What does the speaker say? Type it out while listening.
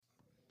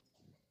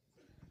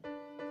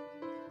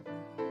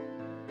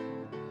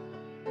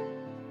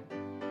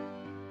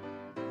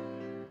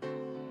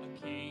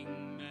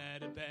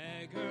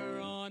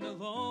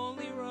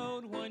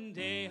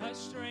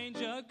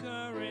strange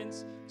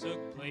occurrence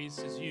took place,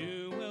 as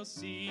you will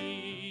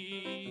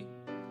see.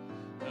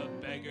 The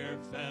beggar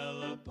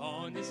fell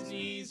upon his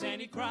knees,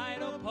 and he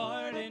cried, "Oh,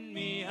 pardon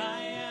me,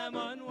 I am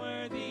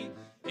unworthy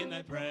in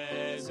thy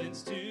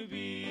presence to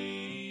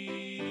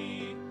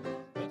be."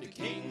 But the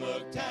king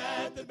looked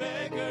at the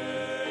beggar,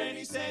 and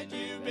he said,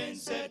 "You've been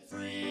set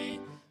free.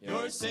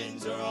 Your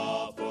sins are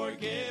all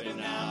forgiven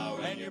now,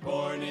 and you're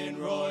born in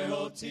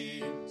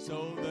royalty."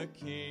 So the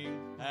king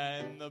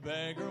and the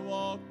beggar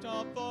walked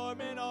off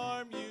arm in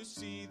arm. You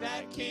see,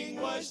 that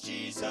king was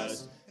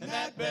Jesus, and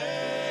that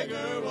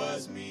beggar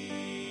was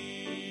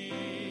me.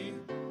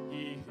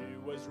 He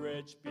who was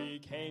rich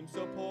became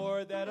so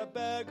poor that a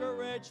beggar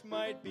rich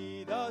might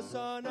be. The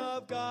Son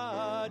of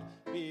God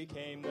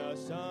became the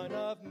Son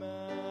of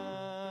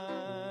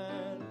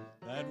Man,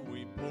 that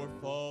we poor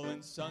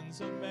fallen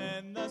sons of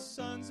men, the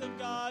sons of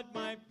God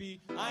might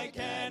be. I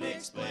can't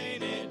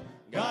explain it,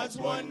 God's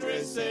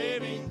wondrous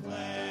saving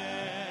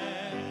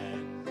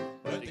plan.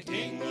 But the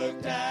king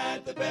looked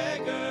at the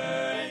beggar,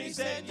 and he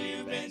said,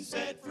 "You've been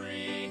set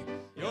free.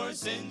 Your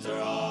sins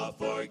are all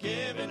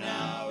forgiven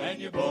now,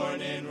 and you're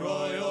born in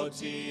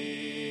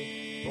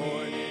royalty."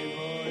 Born in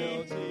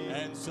royalty.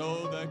 And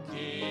so the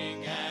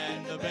king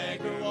and the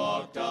beggar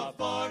walked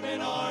off arm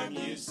in arm.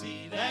 You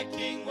see, that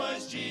king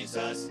was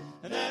Jesus,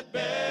 and that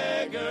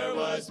beggar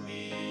was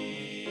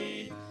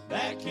me.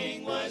 That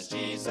king was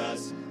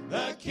Jesus,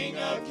 the King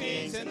of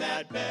Kings, and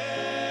that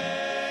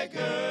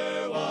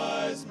beggar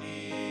was me.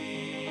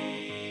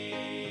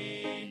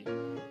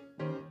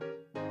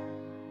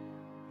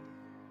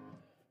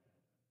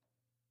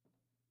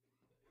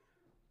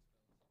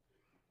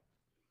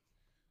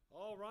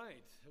 All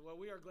right. Well,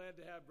 we are glad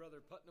to have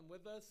Brother Putnam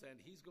with us, and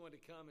he's going to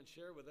come and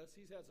share with us.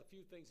 He has a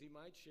few things he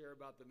might share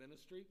about the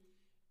ministry.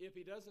 If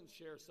he doesn't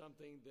share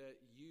something that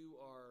you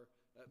are,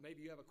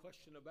 maybe you have a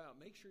question about,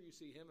 make sure you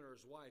see him or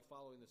his wife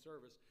following the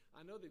service.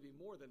 I know they'd be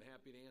more than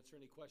happy to answer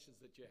any questions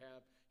that you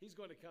have. He's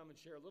going to come and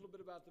share a little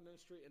bit about the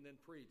ministry and then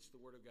preach the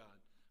Word of God.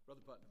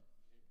 Brother Putnam.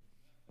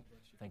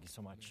 Thank you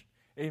so much.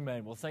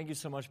 Amen. Well, thank you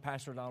so much,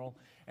 Pastor Donald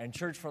and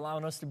church, for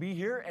allowing us to be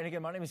here. And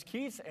again, my name is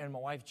Keith, and my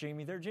wife,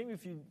 Jamie, there. Jamie,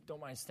 if you don't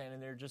mind standing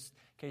there, just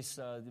in case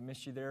they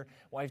missed you there.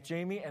 Wife,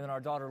 Jamie, and then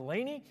our daughter,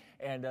 Lainey.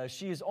 And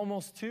she is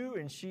almost 2,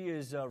 and she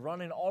is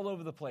running all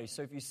over the place.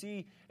 So if you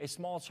see a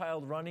small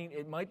child running,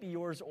 it might be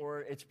yours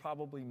or it's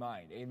probably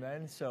mine.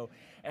 Amen. So,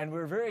 and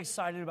we're very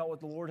excited about what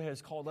the Lord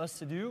has called us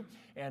to do.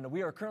 And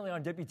we are currently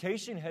on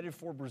deputation, headed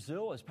for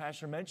Brazil, as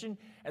Pastor mentioned.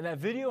 And that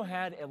video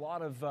had a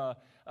lot of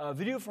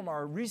video from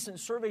our recent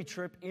survey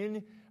trip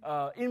in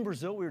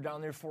Brazil. We were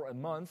down there for a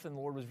month, and the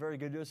Lord was very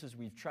good to us as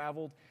we've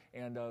traveled,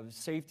 and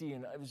safety,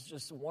 and it was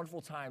just a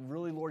wonderful time.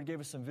 Really, Lord gave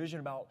us some vision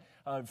about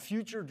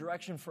future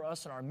direction for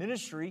us in our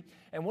ministry,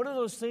 and one of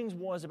those things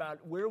was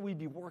about where we'd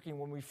be working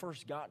when we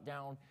first got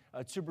down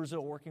to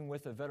Brazil, working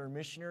with a veteran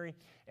missionary,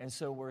 and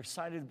so we're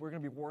excited. We're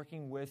going to be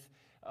working with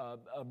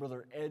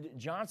Brother Ed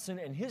Johnson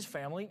and his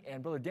family,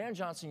 and Brother Dan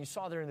Johnson, you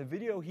saw there in the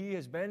video, he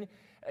has been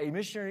a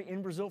missionary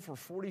in Brazil for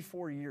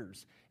 44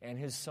 years, and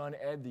his son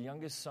Ed, the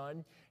youngest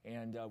son,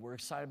 and we're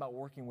excited about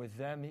working with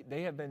them.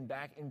 They have been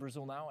back in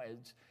Brazil now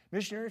as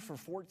missionaries for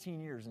 14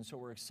 years, and so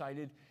we're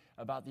excited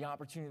about the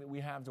opportunity that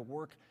we have to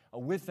work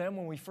with them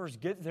when we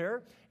first get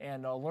there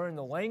and learn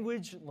the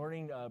language,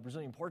 learning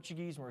Brazilian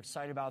Portuguese. We're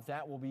excited about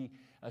that. We'll be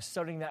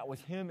studying that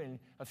with him and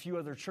a few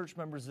other church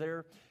members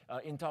there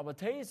in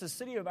Taubaté. It's a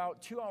city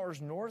about 2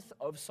 hours north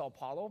of Sao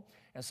Paulo.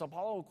 And Sao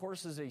Paulo, of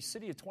course, is a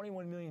city of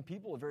 21 million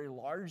people, a very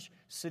large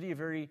city, a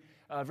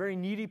very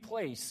needy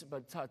place.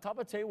 But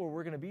Taubaté, where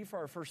we're going to be for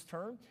our first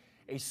term,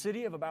 a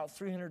city of about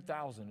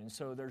 300,000. And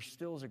so there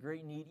still is a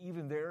great need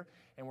even there,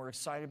 and we're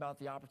excited about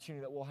the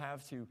opportunity that we'll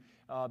have to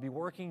be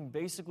working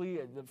basically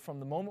from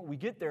the moment we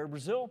get there.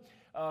 Brazil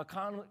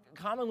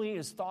commonly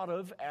is thought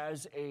of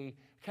as a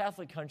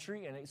Catholic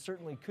country, and it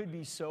certainly could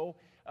be so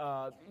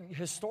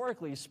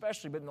historically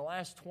especially, but in the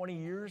last 20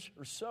 years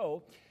or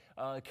so,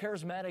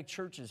 charismatic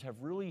churches have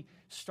really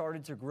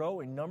started to grow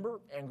in number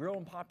and grow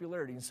in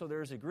popularity. And so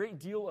there's a great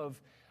deal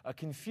of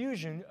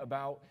confusion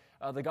about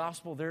the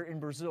gospel there in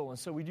Brazil. And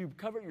so we do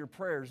covet your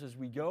prayers as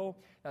we go,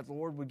 that the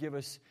Lord would give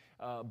us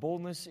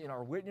boldness in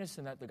our witness,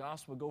 and that the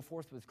gospel would go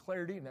forth with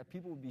clarity, and that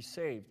people would be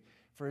saved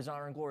for His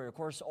honor and glory. Of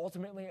course,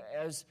 ultimately,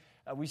 as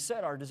we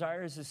said, our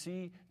desire is to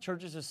see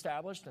churches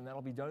established, and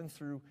that'll be done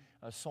through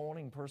soul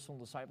winning, personal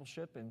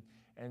discipleship, and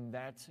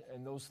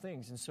those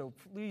things. And so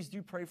please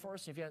do pray for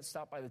us. If you haven't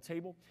stopped by the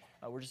table,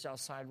 we're just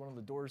outside one of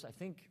the doors. I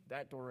think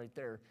that door right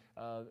there,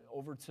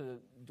 over to the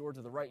door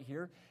to the right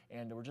here,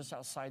 and we're just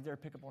outside there.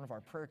 Pick up one of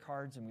our prayer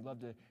cards, and we'd love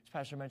to, as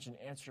Pastor mentioned,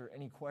 answer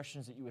any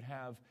questions that you would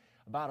have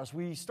about us.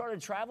 We started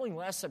traveling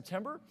last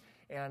September,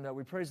 and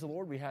we praise the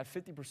Lord. We have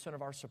 50%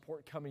 of our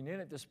support coming in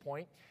at this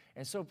point.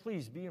 And so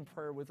please be in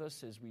prayer with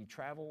us as we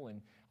travel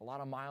and a lot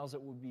of miles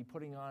that we'll be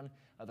putting on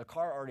the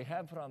car, already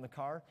have put on the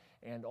car.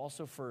 And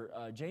also for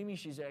Jamie,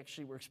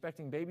 we're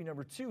expecting baby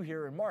number 2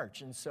 here in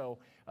March. And so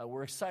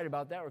we're excited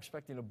about that. We're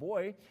expecting a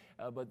boy,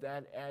 but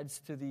that adds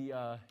to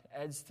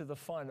the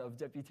fun of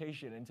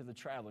deputation and to the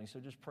traveling. So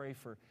just pray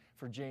for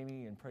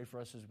Jamie and pray for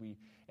us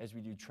as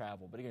we do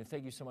travel. But again,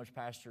 thank you so much,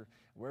 Pastor,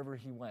 wherever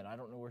he went. I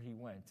don't know where he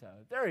went.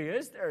 There he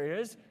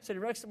is.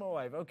 Sitting next to my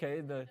wife.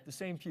 Okay, the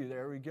same pew.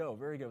 There we go.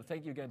 Very good.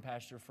 Thank you again,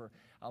 Pastor, for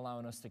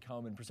allowing us to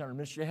come and present our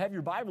ministry. Have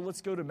your Bible.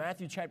 Let's go to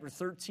Matthew chapter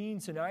 13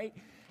 tonight.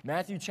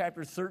 Matthew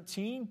chapter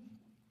 13.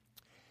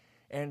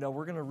 And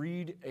we're going to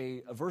read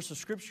a verse of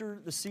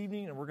Scripture this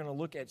evening, and we're going to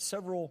look at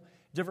several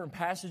different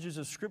passages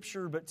of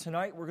Scripture. But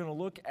tonight we're going to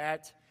look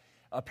at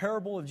a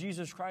parable of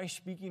Jesus Christ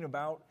speaking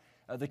about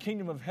the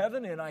kingdom of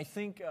heaven, and I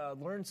think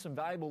learn some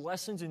valuable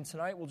lessons. And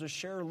tonight we'll just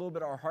share a little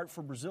bit our heart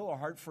for Brazil, our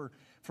heart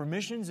for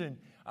missions. And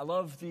I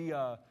love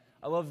the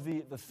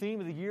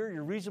theme of the year,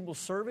 your reasonable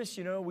service.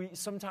 You know,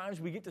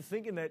 sometimes we get to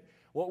thinking that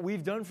what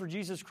we've done for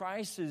Jesus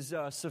Christ is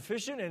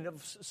sufficient, and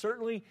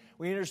certainly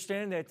we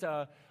understand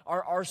that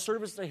our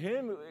service to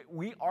Him,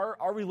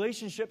 our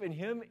relationship in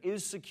Him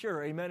is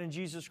secure. Amen. In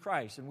Jesus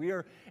Christ, and we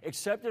are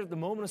accepted at the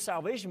moment of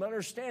salvation. But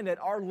understand that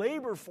our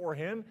labor for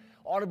Him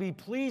ought to be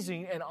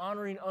pleasing and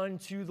honoring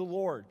unto the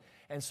Lord.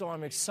 And so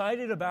I'm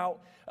excited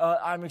about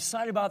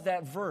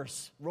that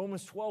verse,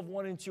 Romans 12,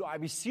 1 and 2. I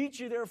beseech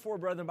you, therefore,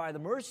 brethren, by the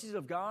mercies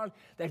of God,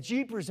 that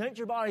ye present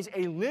your bodies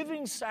a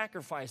living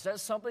sacrifice.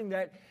 That's something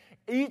that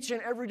each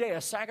and every day,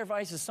 a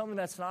sacrifice is something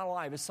that's not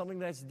alive. It's something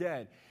that's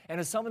dead. And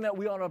it's something that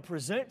we ought to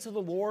present to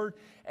the Lord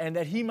and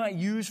that He might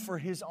use for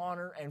His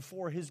honor and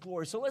for His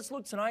glory. So let's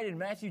look tonight in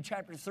Matthew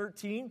chapter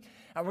 13.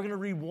 And we're going to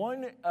read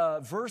one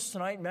verse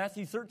tonight,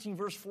 Matthew 13,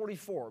 verse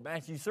 44.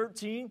 Matthew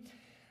 13,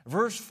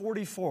 verse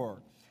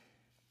 44.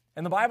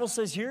 And the Bible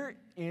says here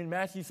in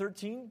Matthew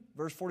 13,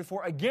 verse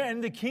 44, again,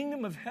 the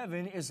kingdom of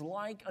heaven is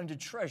like unto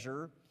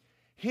treasure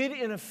hid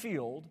in a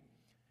field,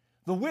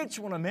 the which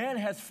when a man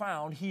hath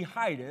found, he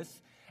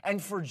hideth,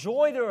 and for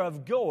joy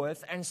thereof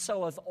goeth, and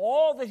selleth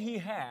all that he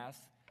hath,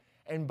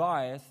 and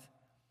buyeth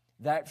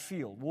that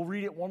field. We'll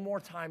read it one more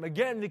time.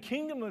 Again, the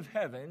kingdom of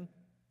heaven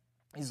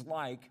is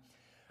like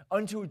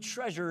unto a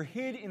treasure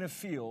hid in a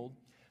field,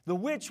 the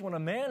which when a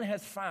man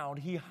hath found,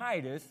 he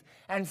hideth,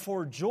 and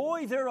for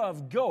joy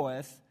thereof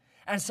goeth,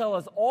 and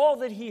selleth all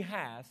that he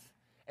hath,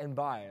 and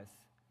buyeth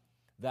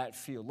that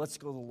field. Let's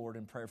go to the Lord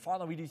in prayer.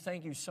 Father, we do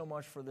thank you so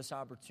much for this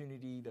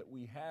opportunity that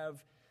we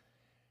have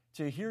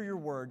to hear your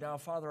word. Now,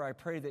 Father, I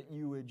pray that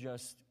you would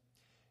just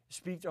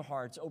speak to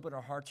hearts, open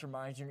our hearts, our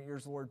minds, and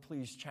ears. Lord,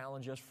 please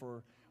challenge us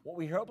for what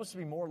we hear. Help us to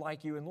be more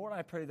like you. And Lord,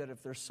 I pray that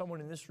if there's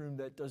someone in this room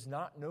that does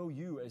not know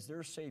you as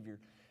their Savior,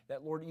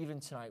 that, Lord, even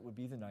tonight would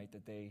be the night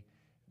that they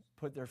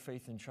put their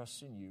faith and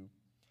trust in you.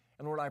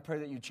 And Lord, I pray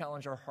that you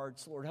challenge our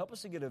hearts. Lord, help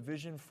us to get a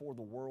vision for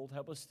the world.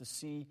 Help us to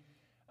see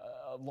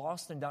a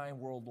lost and dying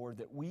world, Lord,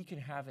 that we can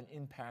have an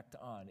impact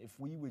on if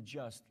we would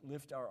just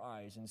lift our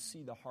eyes and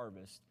see the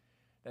harvest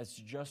that's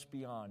just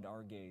beyond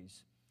our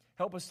gaze.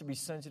 Help us to be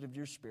sensitive to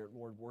your Spirit,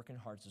 Lord, work in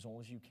hearts as only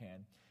as you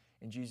can.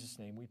 In Jesus'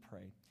 name we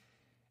pray.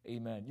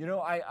 Amen. You know,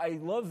 I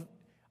love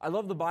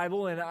the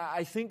Bible, and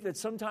I think that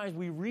sometimes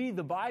we read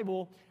the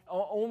Bible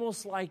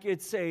almost like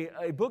it's a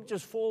book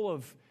just full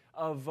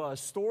of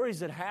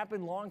stories that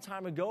happened a long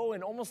time ago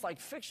and almost like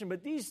fiction,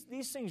 but these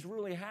things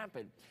really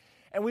happen.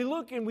 And we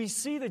look and we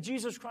see that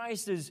Jesus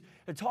Christ is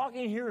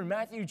talking here in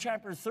Matthew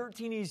chapter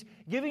 13. He's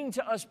giving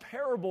to us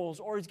parables,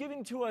 or he's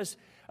giving to us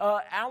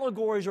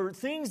allegories, or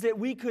things that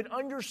we could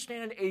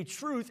understand a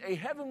truth, a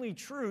heavenly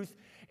truth,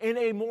 in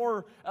a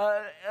more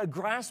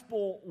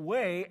graspable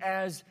way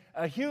as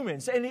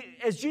humans. And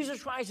as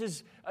Jesus Christ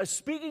is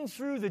speaking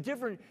through the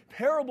different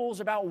parables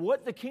about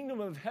what the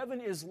kingdom of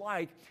heaven is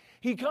like,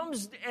 he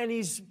comes and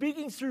he's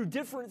speaking through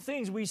different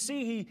things. We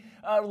see he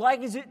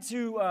likens it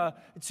to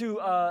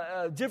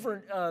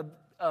different,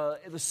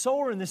 the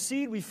sower and the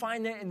seed. We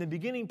find that in the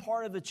beginning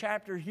part of the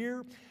chapter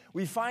here.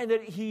 We find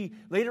that he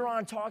later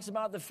on talks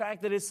about the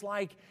fact that it's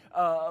like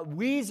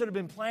weeds that have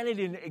been planted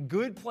in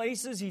good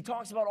places. He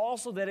talks about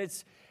also that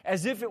it's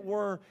as if it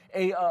were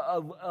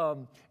a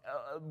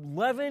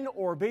leaven,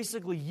 or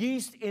basically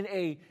yeast in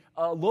a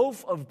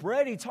loaf of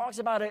bread. He talks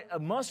about a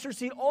mustard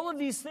seed. All of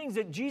these things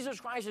that Jesus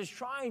Christ is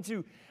trying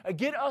to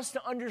get us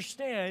to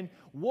understand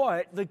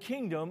what the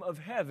kingdom of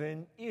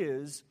heaven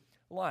is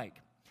like.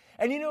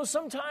 And you know,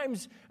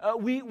 sometimes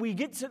we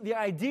get to the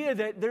idea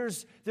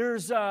that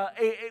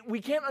we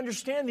can't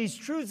understand these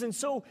truths, and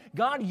so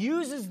God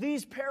uses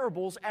these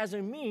parables as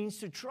a means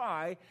to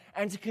try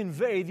and to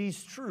convey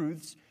these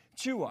truths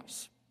to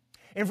us.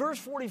 In verse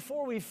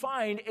 44, we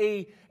find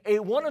a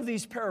one of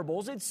these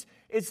parables.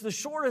 It's the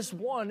shortest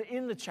one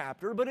in the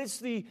chapter, but it's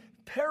the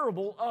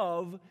parable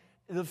of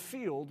the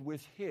field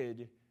with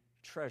hid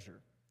treasure.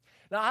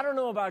 Now, I don't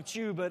know about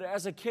you, but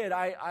as a kid,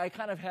 I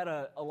kind of had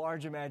a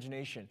large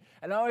imagination.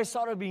 And I always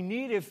thought it would be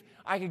neat if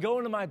I could go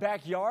into my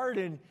backyard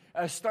and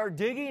start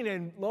digging,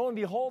 and lo and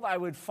behold, I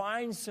would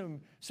find some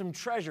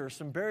treasure,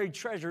 some buried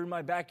treasure in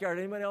my backyard.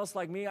 Anyone else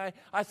like me? I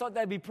thought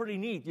that'd be pretty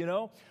neat, you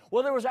know?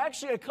 Well, there was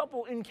actually a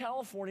couple in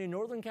California,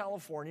 Northern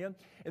California,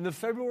 in the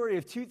February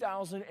of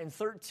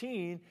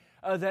 2013,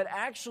 that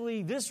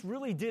actually this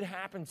really did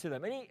happen to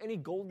them. Any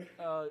gold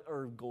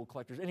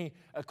collectors? Any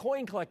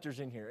coin collectors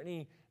in here?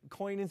 Any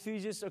coin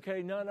enthusiasts?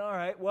 Okay, none. All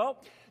right. Well,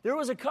 there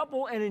was a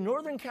couple, and in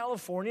Northern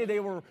California,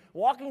 they were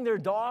walking their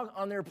dog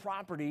on their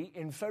property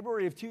in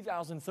February of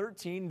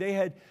 2013. They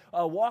had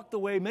walked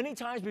away many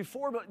times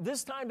before, but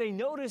this time they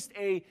noticed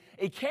a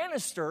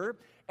canister,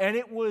 and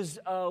it was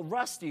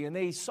rusty, and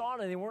they saw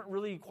it, and they weren't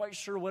really quite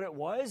sure what it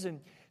was,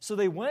 and so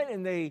they went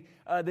and they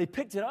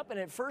picked it up, and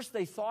at first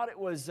they thought it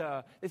was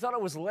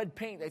lead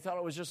paint. They thought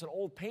it was just an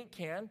old paint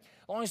can.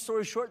 Long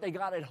story short, they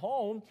got it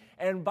home,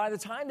 and by the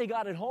time they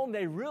got it home,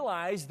 they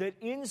realized that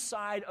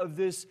inside of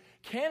this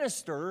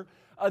canister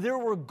there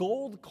were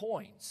gold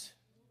coins.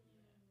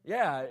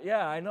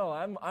 Yeah, I know.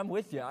 I'm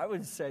with you. I would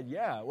have said,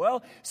 yeah.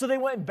 Well, so they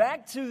went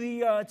back to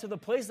the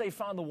place they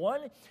found the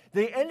one.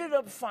 They ended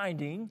up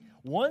finding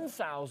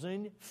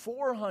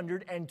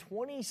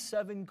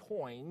 1,427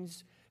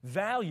 coins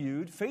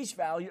valued, face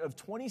value of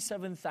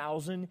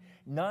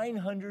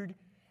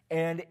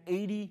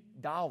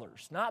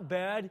 $27,980. Not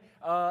bad,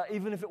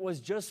 even if it was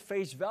just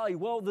face value.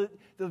 Well, the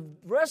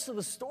rest of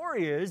the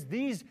story is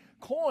these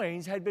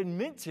coins had been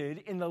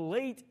minted in the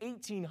late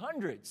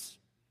 1800s.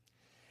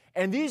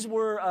 And these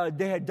were,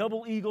 they had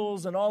double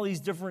eagles and all these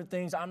different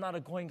things. I'm not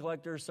a coin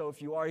collector, so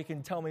if you are, you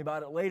can tell me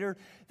about it later.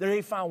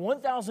 They found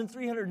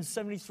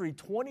 1,373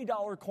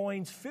 $20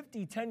 coins,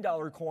 50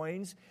 $10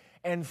 coins,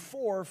 and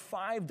 4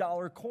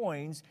 $5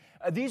 coins.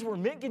 These were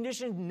mint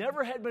condition,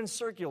 never had been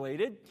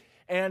circulated.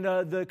 And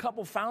the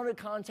couple found it,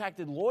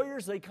 contacted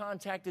lawyers, they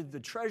contacted the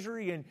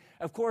Treasury, and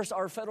of course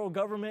our federal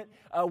government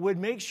would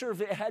make sure if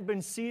it had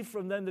been seized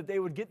from them that they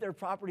would get their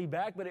property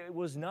back, but it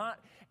was not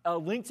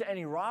linked to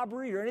any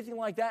robbery or anything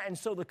like that. And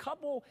so the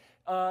couple,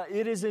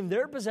 it is in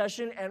their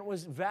possession and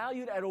was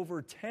valued at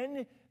over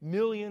 $10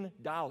 million.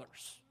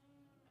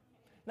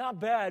 Not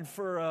bad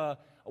for a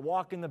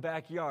walk in the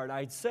backyard,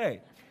 I'd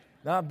say.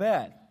 Not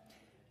bad.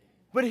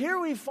 But here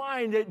we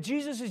find that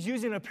Jesus is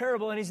using a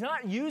parable, and he's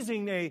not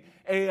using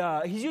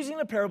he's using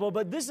a parable,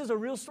 but this is a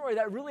real story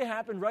that really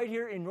happened right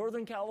here in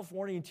Northern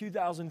California in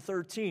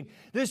 2013.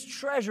 This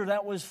treasure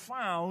that was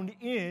found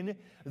in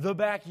the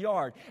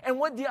backyard. And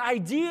what the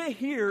idea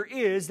here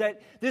is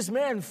that this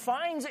man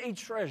finds a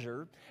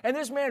treasure, and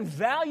this man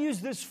values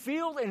this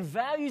field and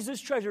values this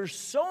treasure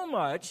so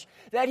much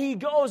that he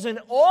goes and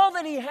all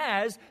that he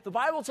has, the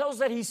Bible tells us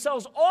that he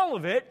sells all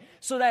of it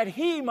so that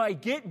he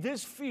might get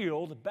this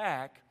field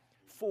back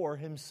for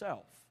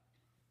himself.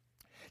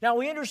 Now,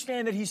 we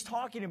understand that he's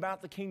talking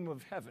about the kingdom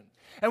of heaven.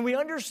 And we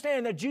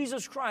understand that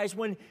Jesus Christ,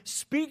 when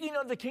speaking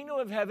of the kingdom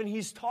of heaven,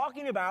 he's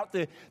talking about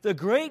the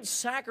great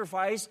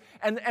sacrifice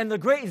and the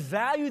great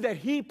value that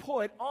he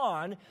put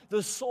on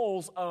the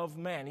souls of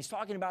man. He's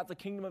talking about the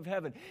kingdom of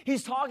heaven.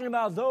 He's talking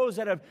about those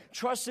that have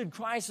trusted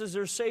Christ as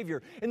their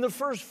Savior. In the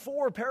first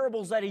 4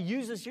 parables that he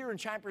uses here in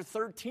chapter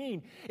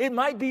 13, it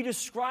might be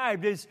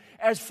described as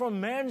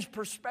from man's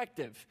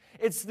perspective.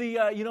 It's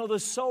the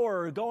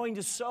sower going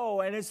to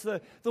sow, and it's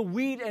the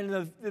wheat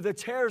and the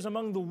tares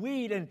among the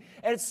wheat, and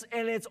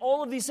it's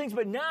all of these things.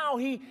 But now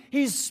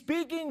he's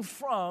speaking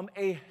from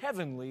a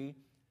heavenly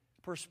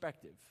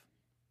perspective.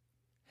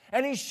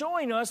 And he's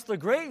showing us the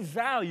great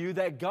value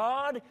that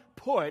God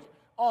put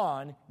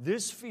on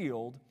this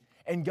field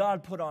and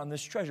God put on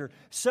this treasure.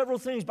 Several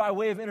things by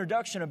way of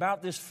introduction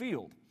about this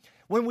field.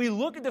 When we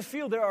look at the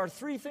field, there are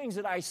 3 things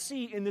that I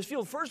see in this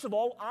field. First of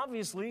all,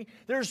 obviously,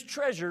 there's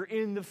treasure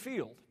in the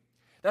field.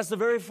 That's the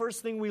very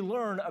first thing we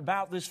learn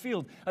about this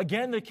field.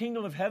 Again, the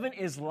kingdom of heaven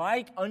is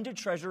like unto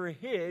treasure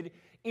hid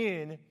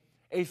in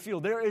a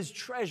field. There is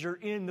treasure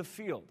in the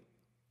field.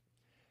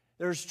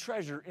 There's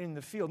treasure in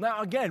the field.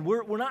 Now, again,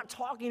 we're not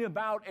talking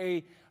about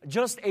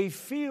just a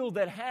field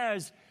that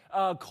has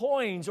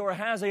coins or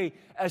has a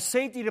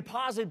safety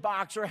deposit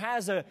box or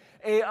has a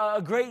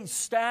great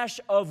stash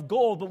of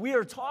gold, but we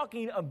are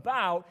talking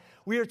about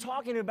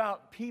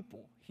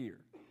people here.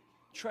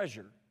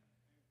 Treasure.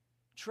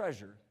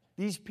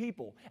 These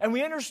people. And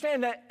we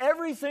understand that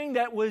everything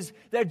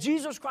that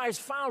Jesus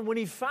Christ found, when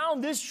he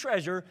found this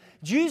treasure,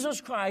 Jesus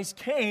Christ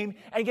came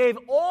and gave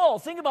all,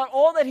 think about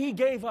all that he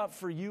gave up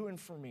for you and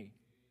for me.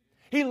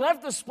 He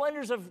left the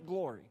splendors of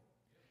glory.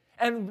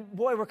 And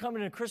boy, we're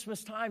coming to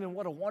Christmas time, and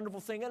what a wonderful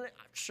thing. And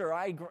sure,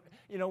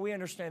 we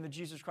understand that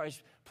Jesus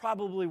Christ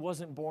probably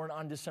wasn't born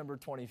on December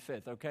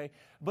 25th, okay?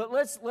 But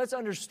let's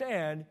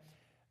understand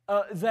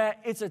that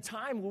it's a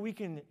time where we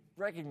can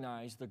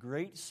recognize the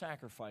great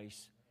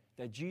sacrifice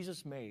that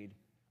Jesus made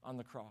on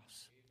the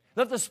cross.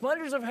 left the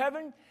splendors of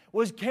heaven,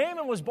 came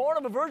and was born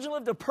of a virgin,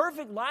 lived a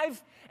perfect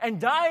life, and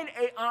died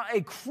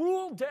a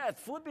cruel death.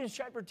 Philippians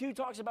chapter 2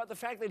 talks about the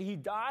fact that he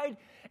died,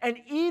 and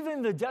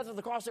even the death of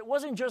the cross, it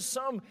wasn't just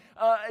some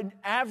an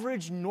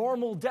average,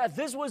 normal death.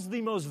 This was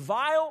the most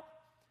vile,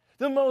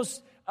 the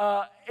most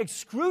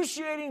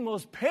excruciating,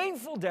 most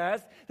painful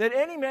death that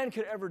any man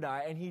could ever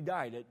die, and he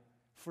died it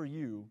for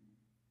you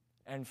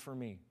and for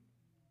me.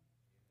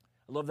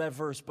 I love that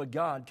verse. But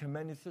God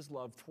commendeth his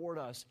love toward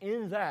us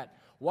in that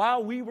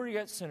while we were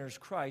yet sinners,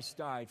 Christ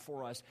died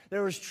for us.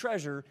 There was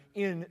treasure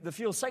in the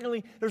field.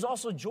 Secondly, there's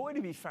also joy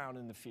to be found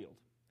in the field.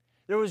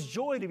 There was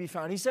joy to be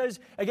found. He says,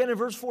 again in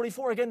verse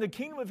 44, again, the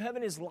kingdom of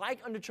heaven is like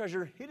unto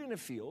treasure hid in a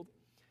field,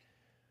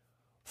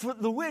 for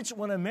the which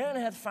when a man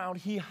hath found,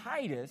 he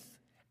hideth,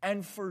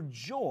 and for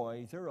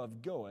joy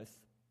thereof goeth,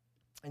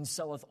 and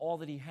selleth all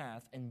that he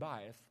hath, and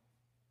buyeth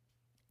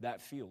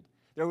that field.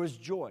 There was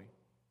joy.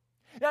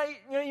 Now,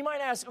 you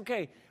might ask,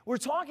 okay, we're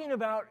talking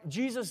about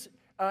Jesus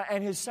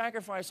and his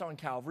sacrifice on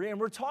Calvary, and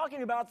we're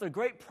talking about the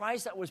great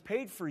price that was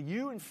paid for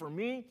you and for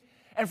me,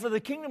 and for the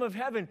kingdom of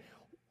heaven.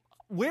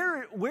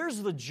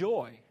 Where's the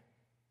joy?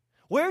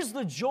 Where's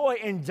the joy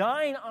in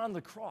dying on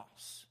the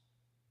cross?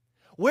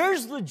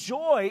 Where's the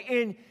joy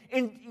in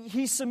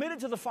he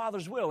submitted to the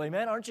Father's will?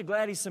 Amen? Aren't you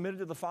glad he submitted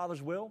to the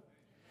Father's will?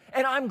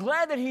 And I'm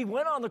glad that he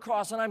went on the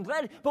cross, and I'm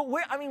glad, but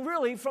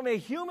really, from a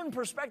human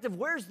perspective,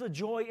 where's the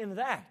joy in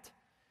that?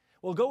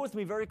 Well, go with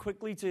me very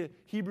quickly to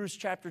Hebrews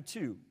chapter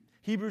 2.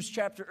 Hebrews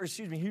chapter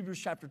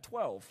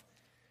 12.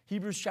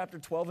 Hebrews chapter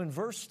 12 and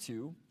verse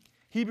 2.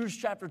 Hebrews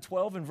chapter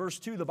 12 and verse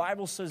 2, the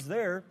Bible says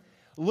there,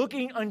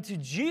 looking unto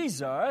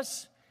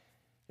Jesus,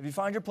 if you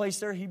find your place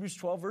there, Hebrews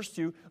 12 verse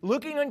 2,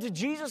 looking unto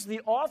Jesus,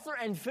 the author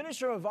and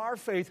finisher of our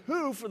faith,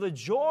 who for the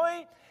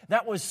joy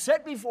that was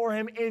set before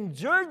him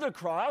endured the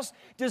cross,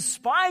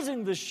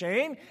 despising the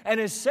shame, and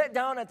is set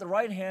down at the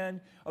right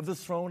hand of the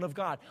throne of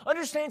God.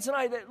 Understand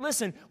tonight that,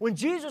 listen, when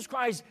Jesus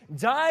Christ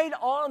died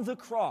on the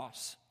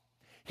cross,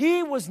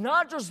 he was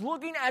not just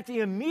looking at the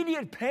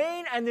immediate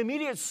pain and the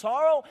immediate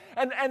sorrow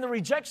and the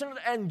rejection,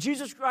 and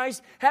Jesus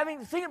Christ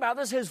think about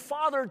this, his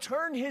Father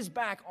turned his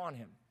back on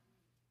him.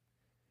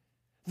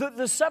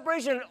 The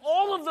separation and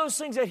all of those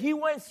things that he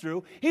went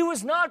through, he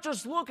was not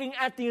just looking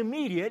at the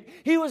immediate.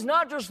 He was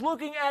not just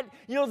looking at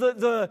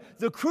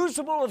the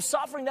crucible of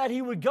suffering that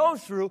he would go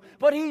through,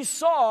 but he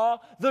saw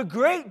the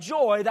great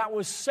joy that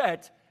was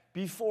set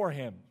before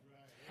him.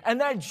 And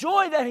that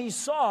joy that he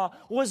saw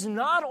was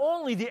not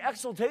only the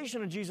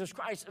exaltation of Jesus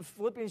Christ.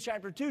 Philippians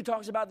chapter 2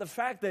 talks about the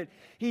fact that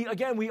we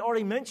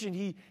already mentioned,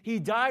 he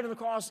died on the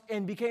cross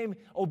and became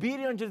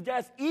obedient unto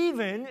death,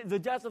 even the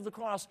death of the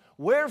cross.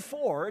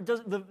 Wherefore,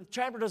 the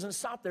chapter doesn't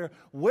stop there.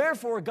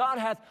 Wherefore, God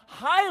hath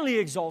highly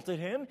exalted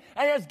him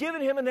and hath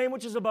given him a name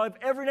which is above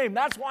every name.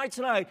 That's why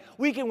tonight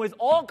we can with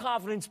all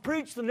confidence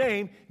preach the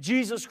name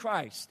Jesus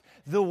Christ.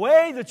 The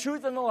way, the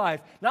truth, and the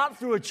life. Not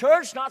through a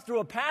church, not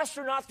through a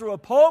pastor, not through a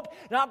pope,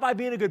 not by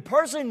being a good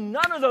person,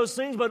 none of those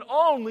things, but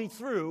only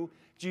through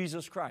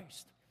Jesus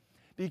Christ.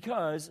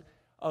 Because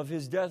of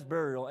his death,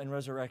 burial, and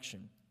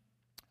resurrection.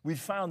 We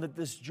found that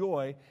this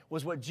joy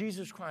was what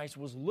Jesus Christ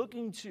was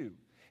looking to.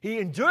 He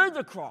endured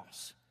the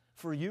cross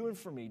for you and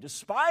for me,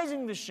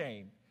 despising the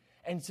shame,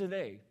 and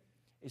today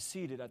is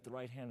seated at the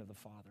right hand of the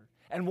Father.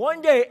 And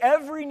one day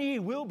every knee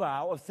will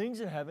bow of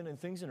things in heaven and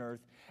things in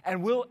earth,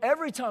 and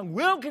every tongue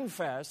will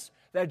confess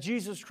that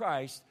Jesus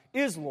Christ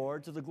is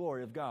Lord to the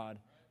glory of God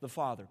the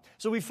Father.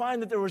 So we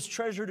find that there was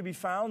treasure to be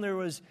found. There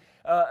was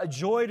a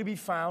joy to be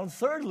found.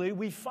 Thirdly,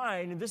 we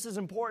find, and this is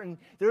important,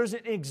 there is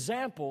an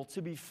example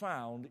to be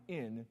found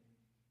in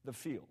the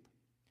field.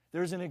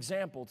 There's an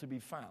example to be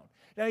found.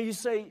 Now you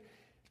say,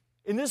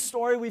 in this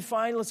story we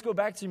find, let's go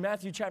back to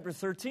Matthew chapter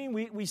 13,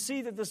 we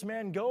see that this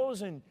man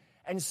goes and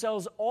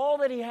sells all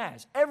that he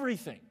has,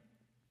 everything,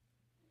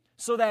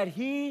 so that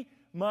he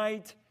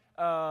might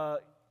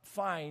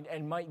find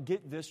and might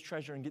get this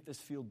treasure and get this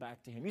field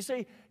back to him. You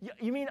say,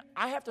 you mean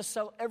I have to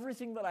sell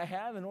everything that I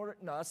have in order?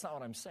 No, that's not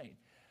what I'm saying.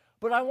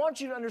 But I want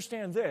you to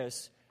understand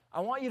this. I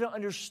want you to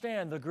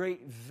understand the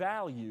great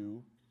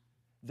value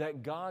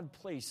that God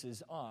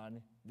places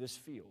on this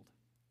field.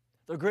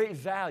 The great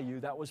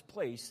value that was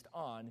placed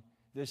on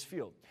this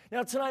field.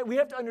 Now tonight we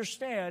have to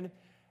understand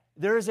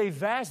there is a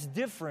vast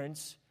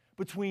difference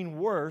between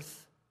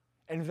worth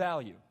and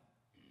value.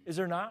 Is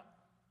there not?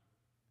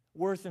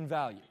 Worth and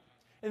value.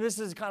 And this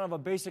is kind of a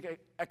basic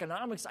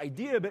economics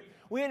idea, but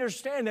we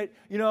understand that,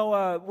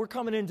 we're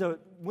coming into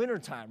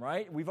wintertime,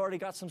 right? We've already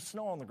got some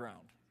snow on the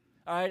ground.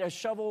 All right, a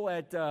shovel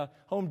at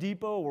Home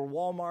Depot or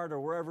Walmart or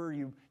wherever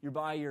you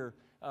buy your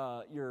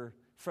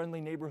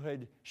friendly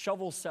neighborhood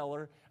shovel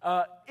seller,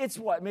 it's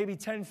what, maybe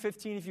 $10,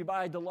 $15 if you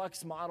buy a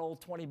deluxe model,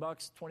 $20,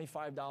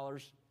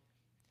 $25.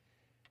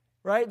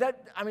 Right?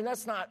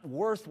 That's not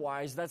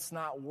worth-wise, that's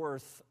not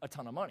worth a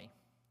ton of money.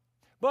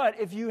 But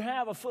if you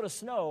have a foot of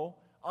snow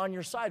on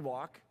your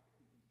sidewalk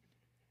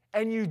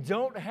and you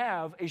don't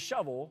have a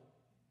shovel,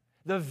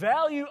 the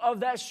value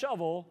of that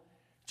shovel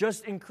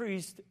just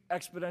increased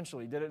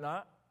exponentially, did it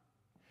not?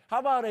 How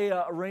about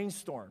a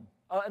rainstorm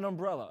an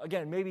umbrella.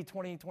 Again, maybe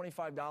 $20,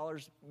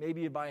 $25.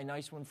 Maybe you buy a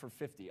nice one for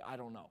 $50. I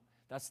don't know.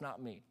 That's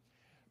not me.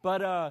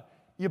 But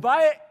you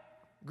buy it,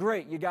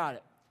 great, you got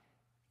it.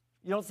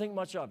 You don't think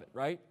much of it,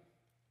 right?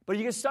 But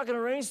you get stuck in a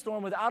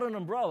rainstorm without an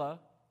umbrella,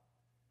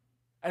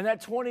 and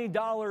that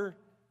 $20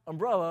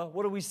 umbrella,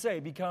 what do we say,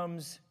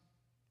 becomes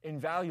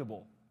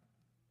invaluable.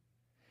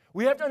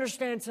 We have to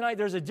understand tonight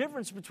there's a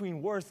difference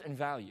between worth and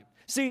value.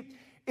 See,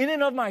 in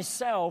and of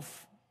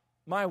myself,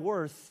 my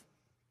worth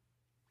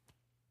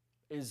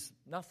is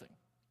nothing.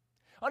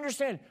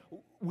 Understand,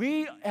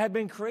 we have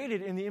been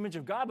created in the image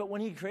of God, but when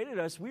He created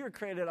us, we were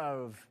created out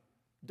of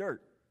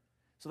dirt.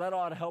 So that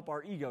ought to help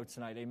our ego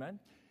tonight, amen?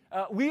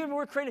 We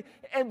were created,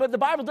 but the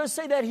Bible does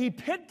say that He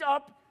picked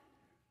up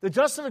the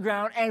dust of the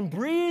ground and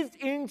breathed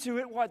into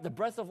it, what? The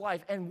breath of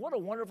life. And what a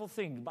wonderful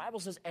thing. The Bible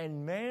says,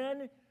 and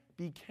man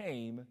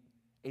became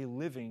a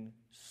living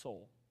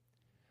soul.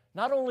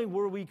 Not only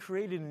were we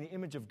created in the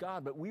image of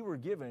God, but we were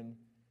given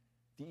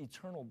the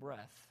eternal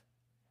breath.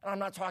 And I'm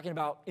not talking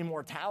about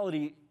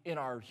immortality in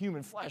our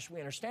human flesh. We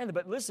understand that.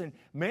 But listen,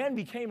 man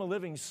became a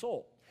living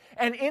soul.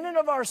 And in and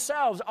of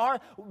ourselves,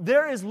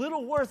 there is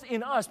little worth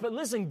in us. But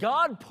listen,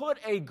 God put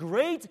a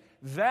great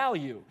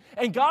value.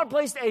 And God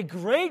placed a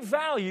great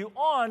value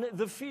on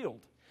the field.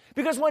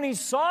 Because when He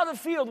saw the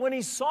field, when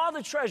He saw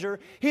the treasure,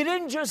 He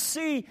didn't just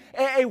see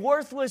a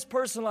worthless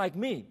person like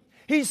me.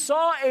 He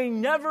saw a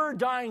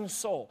never-dying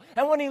soul.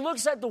 And when He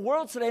looks at the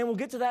world today, and we'll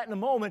get to that in a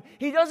moment,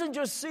 He doesn't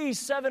just see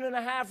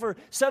 7.5 or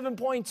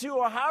 7.2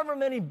 or however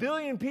many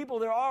billion people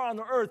there are on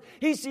the earth.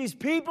 He sees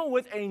people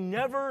with a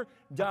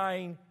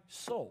never-dying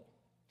soul.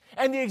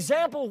 And the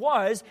example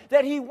was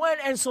that He went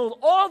and sold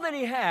all that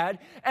He had,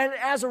 and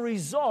as a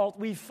result,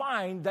 we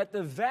find that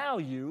the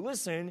value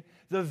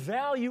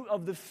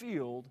of the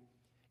field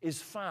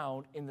is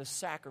found in the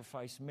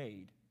sacrifice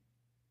made.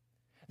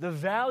 The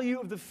value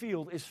of the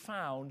field is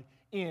found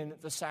in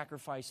the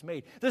sacrifice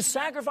made. The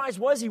sacrifice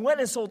was He went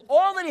and sold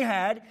all that He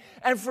had,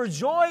 and for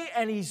joy,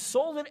 and He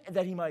sold it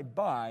that He might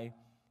buy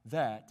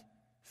that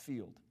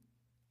field.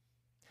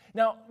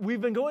 Now,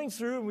 we've been going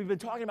through and we've been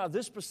talking about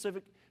this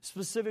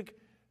specific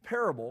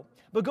parable,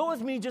 but go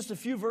with me just a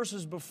few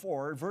verses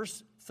before,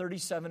 verse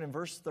 37 and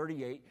verse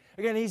 38.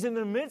 Again, He's in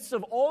the midst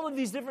of all of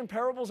these different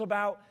parables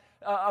about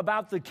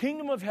the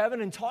kingdom of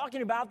heaven and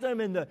talking about them.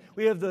 And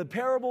we have the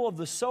parable of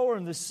the sower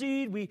and the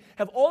seed. We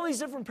have all these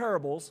different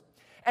parables.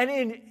 And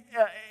in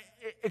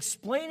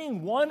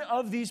explaining one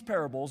of these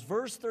parables,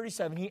 verse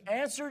 37, He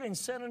answered and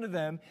said unto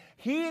them,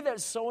 He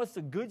that soweth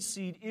the good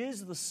seed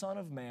is the Son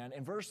of Man.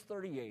 And verse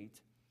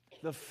 38,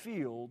 the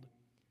field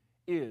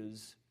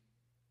is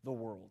the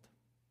world.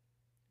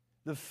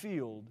 The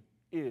field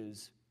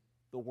is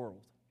the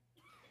world.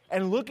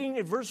 And looking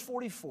at verse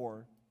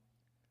 44,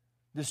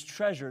 this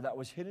treasure that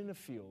was hid in a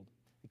field,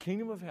 the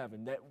kingdom of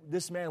heaven, that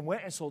this man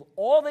went and sold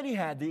all that he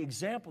had, the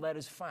example that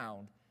is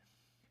found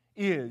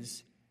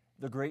is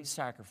the great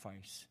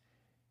sacrifice.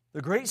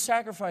 The great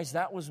sacrifice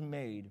that was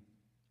made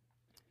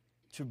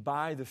to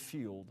buy the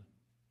field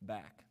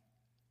back.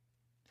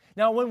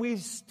 Now, when we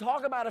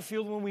talk about a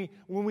field,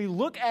 when we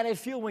look at a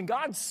field, when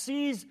God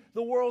sees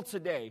the world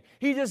today,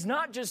 He does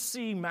not just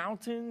see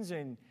mountains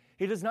and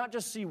He does not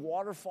just see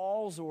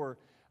waterfalls or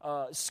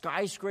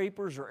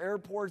skyscrapers or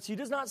airports. He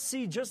does not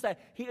see just that.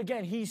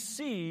 He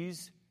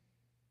sees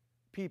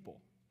people.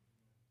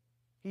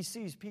 He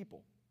sees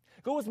people.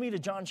 Go with me to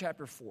John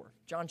chapter 4.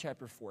 John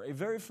chapter 4, a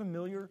very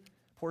familiar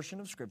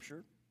portion of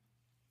Scripture.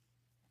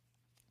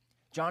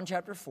 John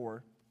chapter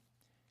 4.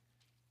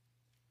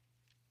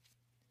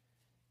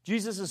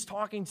 Jesus is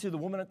talking to the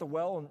woman at the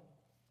well, and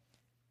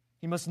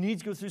He must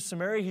needs go through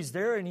Samaria. He's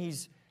there, and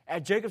He's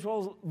at Jacob's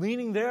well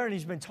leaning there, and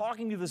He's been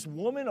talking to this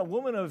woman, a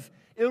woman of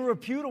ill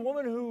repute, a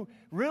woman who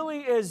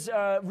really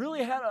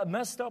had a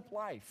messed up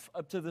life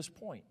up to this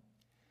point.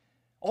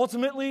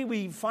 Ultimately,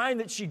 we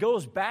find that she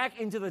goes back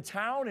into the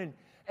town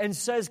and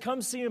says,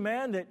 come see a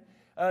man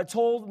that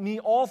told me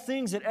all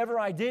things that ever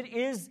I did.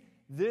 Is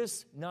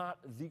this not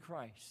the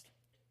Christ?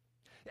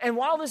 And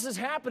while this is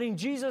happening,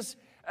 Jesus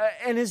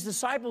and His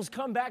disciples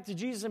come back to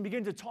Jesus and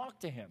begin to talk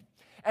to Him.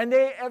 And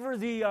they, ever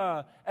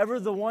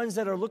the ones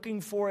that are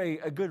looking for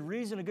a good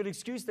reason, a good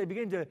excuse, they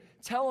begin to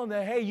tell Him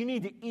that, hey, you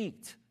need to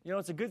eat. You know,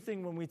 it's a good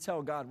thing when we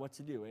tell God what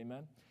to do,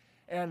 amen?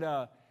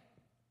 And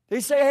they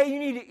say, hey, you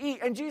need to eat.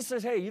 And Jesus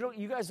says, hey,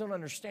 you guys don't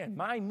understand.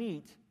 My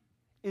meat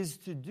is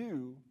to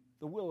do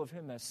the will of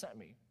Him that sent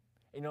me.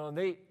 You know,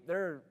 and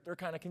they're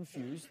kind of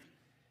confused.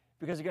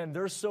 Because, again,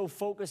 they're so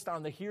focused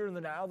on the here and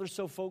the now. They're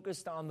so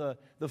focused on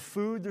the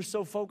food. They're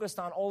so focused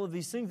on all of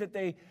these things that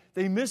they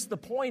miss the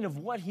point of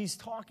what He's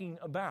talking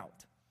about.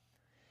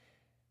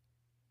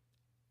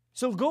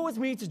 So go with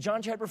me to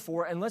John chapter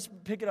 4, and let's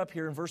pick it up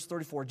here in verse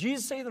 34.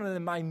 Jesus saith unto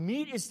them, my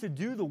meat is to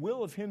do the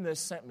will of Him that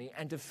sent me,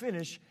 and to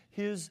finish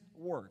His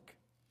work.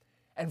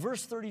 And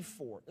verse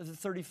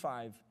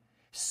 35,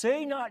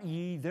 say not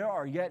ye, there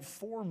are yet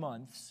 4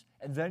 months,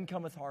 and then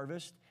cometh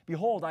harvest?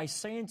 Behold, I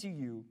say unto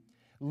you,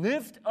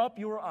 lift up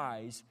your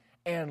eyes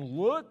and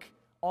look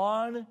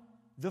on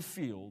the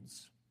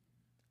fields,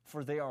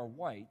 for they are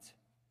white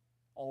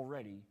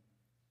already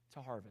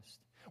to harvest.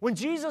 When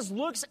Jesus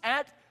looks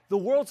at the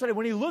world today,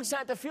 when he looks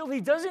at the field,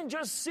 he doesn't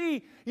just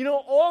see,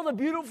 all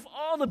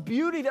the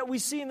beauty that we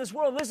see in this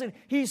world. Listen,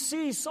 he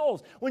sees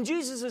souls. When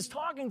Jesus is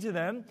talking to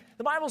them,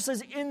 the Bible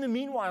says, in the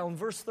meanwhile, in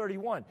verse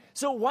 31.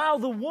 So while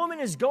the woman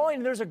is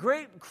going, there's a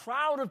great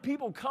crowd of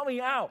people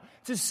coming out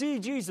to see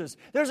Jesus.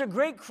 There's a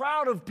great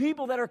crowd of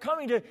people that are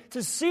coming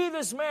to see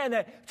this man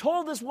that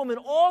told this woman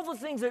all the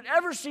things that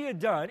ever she had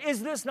done.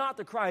 Is this not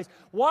the Christ?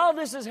 While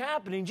this is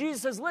happening,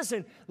 Jesus says,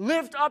 listen,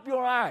 lift up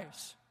your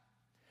eyes.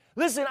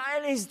 Listen,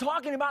 and he's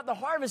talking about the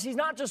harvest. He's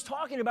not just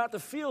talking about the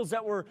fields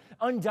that were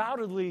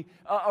undoubtedly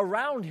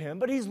around him,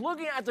 but he's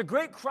looking at the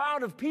great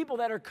crowd of people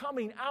that are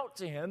coming out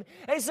to him.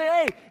 And he's saying,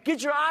 hey,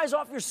 get your eyes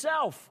off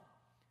yourself.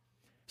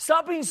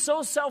 Stop being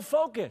so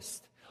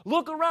self-focused.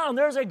 Look around.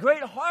 There's a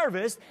great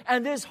harvest,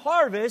 and this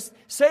harvest,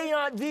 say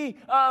not the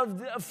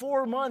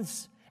 4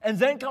 months, and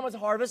then cometh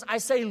harvest. I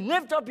say,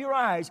 lift up your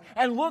eyes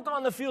and look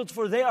on the fields,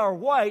 for they are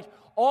white,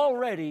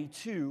 already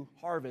to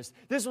harvest.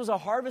 This was a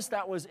harvest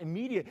that was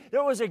immediate.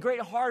 There was a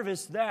great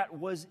harvest that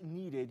was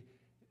needed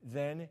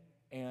then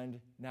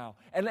and now.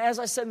 And as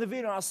I said in the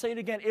video, I'll say it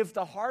again, if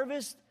the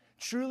harvest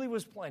truly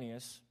was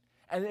plenteous,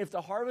 and if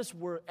the harvest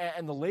were,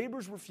 and the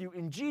labors were few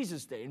in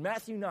Jesus' day, in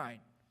Matthew 9,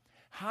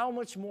 how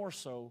much more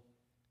so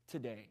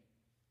today?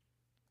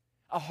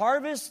 A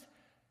harvest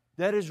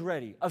that is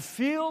ready. A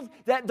field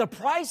that the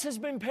price has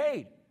been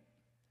paid.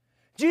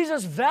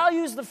 Jesus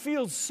values the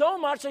field so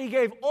much that he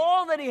gave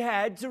all that he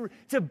had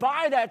to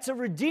buy that, to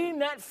redeem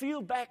that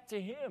field back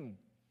to him.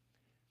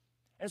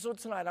 And so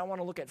tonight I want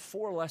to look at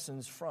 4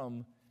 lessons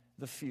from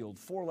the field.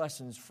 4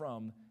 lessons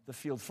from the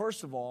field.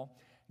 First of all,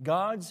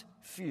 God's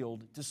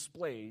field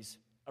displays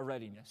a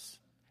readiness.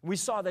 We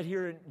saw that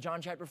here in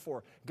John chapter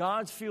 4.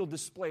 God's field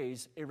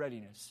displays a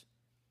readiness.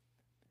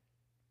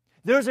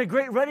 There's a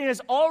great readiness,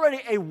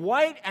 already a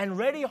white and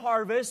ready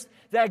harvest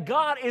that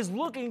God is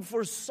looking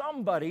for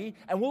somebody,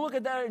 and we'll look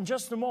at that in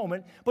just a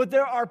moment, but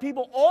there are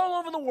people all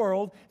over the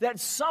world that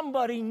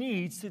somebody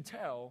needs to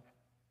tell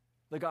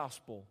the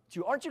gospel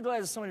to. Aren't you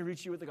glad that somebody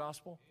reached you with the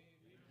gospel?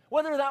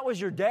 Whether that was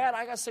your dad,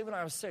 I got saved when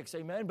I was 6,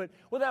 amen, but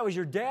whether that was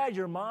your dad,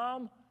 your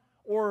mom,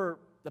 or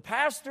the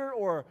pastor,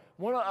 or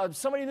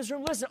somebody in this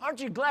room, listen,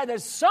 aren't you glad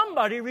that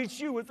somebody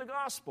reached you with the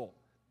gospel?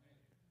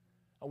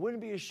 I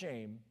wouldn't be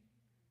ashamed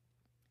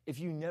if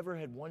you never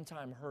had one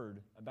time heard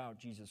about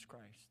Jesus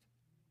Christ.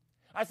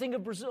 I think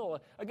of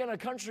Brazil, again, a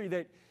country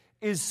that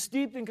is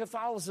steeped in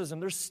Catholicism.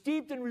 They're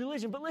steeped in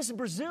religion. But listen,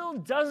 Brazil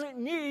doesn't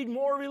need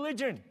more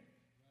religion.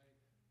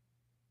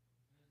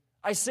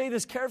 I say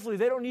this carefully.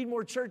 They don't need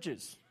more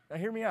churches. Now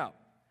hear me out.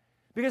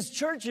 Because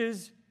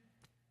churches,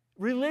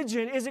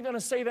 religion isn't going to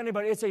save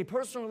anybody. It's a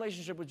personal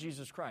relationship with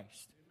Jesus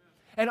Christ.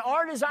 And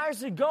our desire is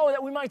to go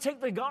that we might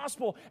take the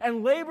gospel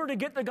and labor to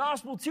get the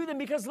gospel to them.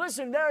 Because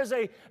listen, there is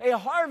a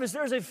harvest,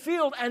 there is a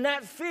field, and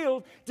that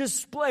field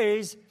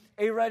displays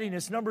a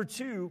readiness. Number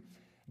 2,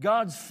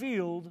 God's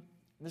field,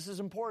 this is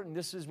important,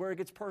 this is where it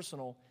gets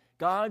personal.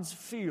 God's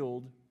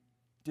field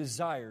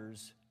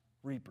desires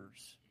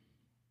reapers.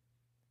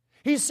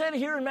 He said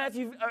here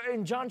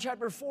in John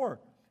chapter 4,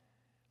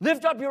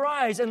 lift up your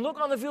eyes and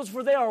look on the fields,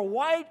 for they are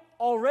white,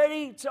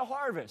 already to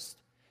harvest.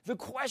 The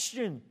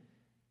question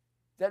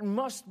that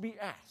must be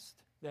asked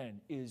then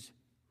is,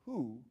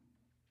 who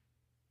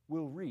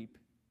will reap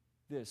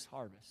this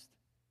harvest?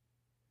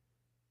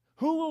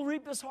 Who will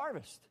reap this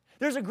harvest?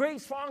 There's a great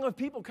throng of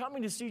people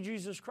coming to see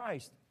Jesus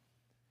Christ.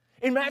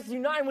 In Matthew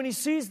 9, when he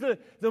sees the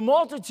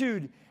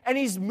multitude and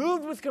he's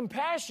moved with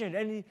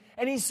compassion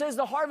and he says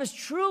the harvest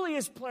truly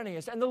is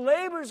plenteous and the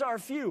labors are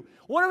few,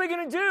 what are we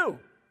going to do?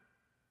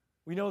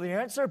 We know the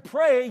answer.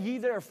 Pray ye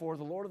therefore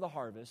the Lord of the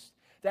harvest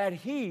that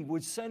he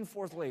would send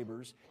forth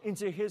laborers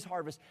into his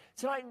harvest.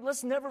 Tonight,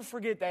 let's never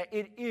forget that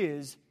it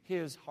is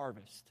his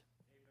harvest.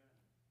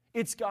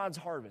 It's God's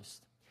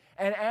harvest.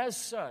 And as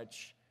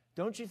such,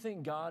 don't you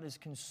think God is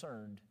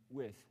concerned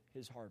with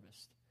his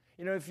harvest?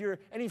 You know, if you're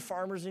any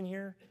farmers in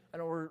here, I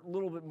know we're a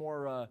little bit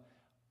more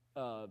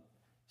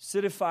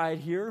citified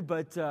here,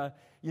 but,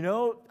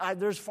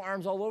 there's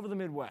farms all over the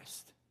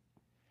Midwest.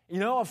 You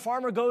know, a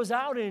farmer goes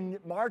out in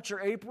March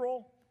or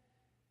April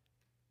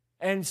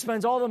and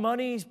spends all the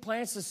money,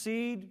 plants the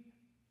seed,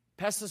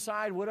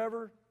 pesticide,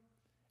 whatever,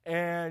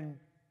 and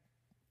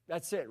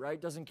that's it, right?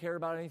 Doesn't care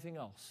about anything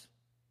else.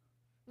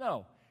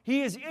 No,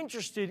 he is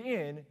interested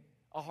in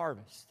a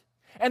harvest.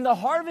 And the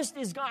harvest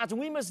is God's,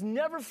 and we must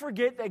never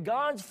forget that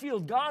God's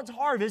field, God's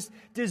harvest,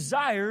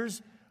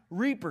 desires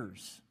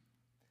reapers.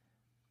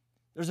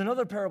 There's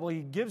another parable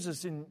he gives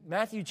us in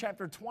Matthew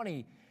chapter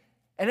 20,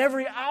 and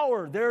every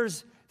hour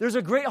there's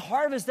a great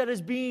harvest that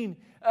is being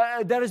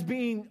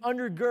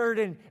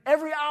undergirded, and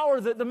every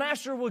hour the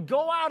master would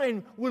go out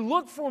and would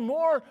look for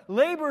more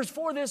laborers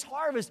for this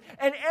harvest.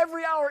 And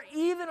every hour,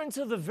 even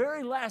until the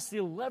very last, the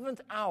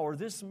 11th hour,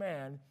 this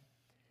man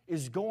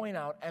is going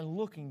out and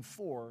looking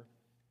for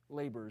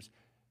laborers.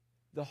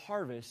 The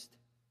harvest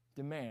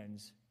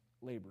demands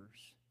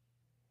laborers.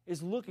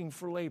 Is looking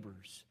for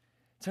laborers.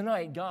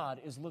 Tonight, God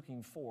is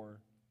looking for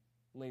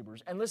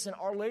labors. And listen,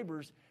 our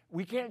labors,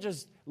 we can't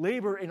just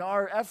labor in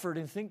our effort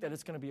and think that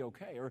it's going to be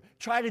okay or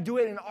try to do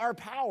it in our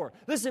power.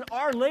 Listen,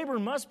 our labor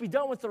must be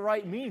done with the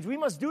right means. We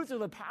must do it through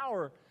the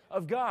power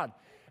of God.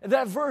 And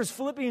that verse,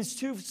 Philippians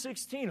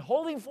 2:16,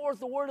 holding forth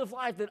the word of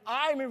life, that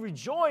I may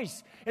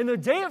rejoice in the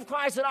day of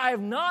Christ, that I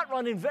have not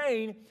run in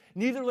vain,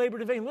 neither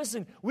labored in vain.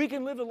 Listen, we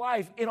can live a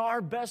life in our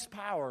best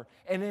power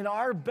and in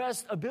our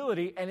best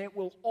ability, and it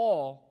will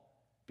all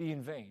be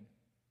in vain.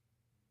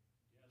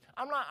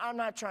 I'm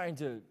not trying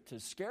to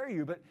scare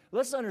you, but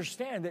let's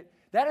understand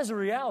that is a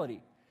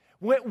reality.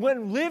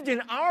 When lived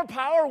in our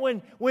power,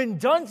 when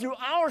done through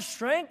our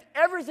strength,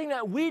 everything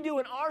that we do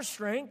in our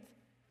strength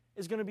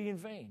is going to be in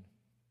vain.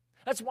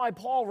 That's why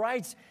Paul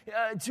writes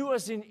to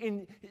us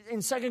in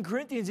 2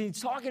 Corinthians,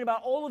 he's talking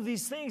about all of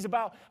these things,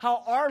 about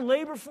how our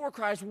labor for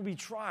Christ will be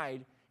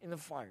tried in the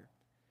fire.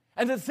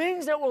 And the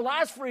things that will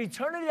last for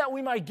eternity that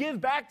we might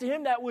give back to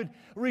Him, that would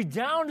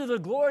redound to the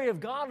glory of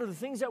God, are the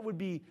things that would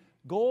be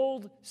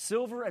gold,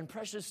 silver, and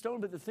precious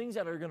stone, but the things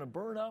that are going to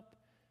burn up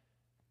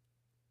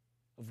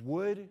of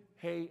wood,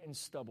 hay, and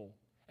stubble.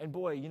 And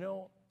boy,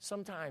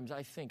 sometimes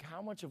I think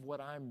how much of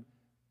what I'm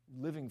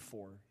living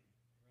for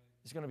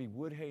is going to be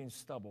wood, hay, and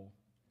stubble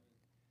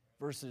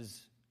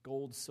versus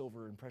gold,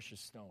 silver, and precious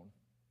stone.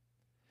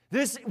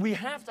 We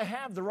have to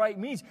have the right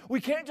means. We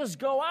can't just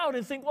go out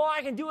and think, well,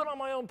 I can do it on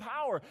my own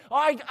power.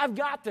 I've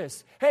got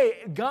this. Hey,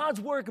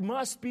 God's work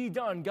must be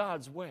done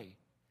God's way.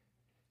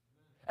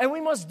 And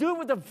we must do it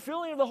with the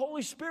filling of the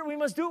Holy Spirit. We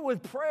must do it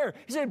with prayer.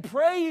 He said,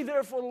 pray ye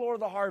therefore the Lord of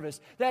the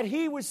harvest, that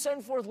He would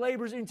send forth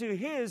laborers into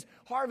His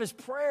harvest.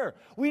 Prayer.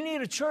 We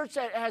need a church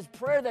that has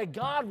prayer, that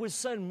God would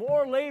send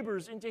more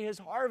laborers into His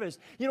harvest.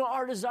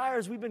 Our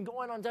desires, we've been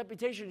going on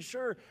deputation.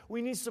 Sure,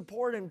 we need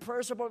support and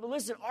prayer support. But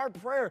listen, our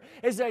prayer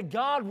is that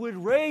God would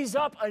raise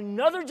up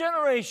another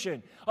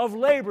generation of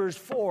laborers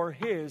for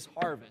His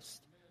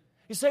harvest.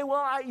 You say,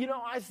 well,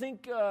 I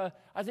think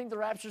the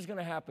rapture is going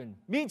to happen.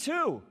 Me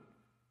too.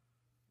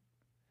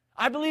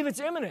 I believe it's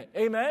imminent.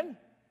 Amen?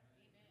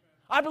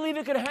 I believe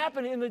it could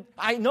happen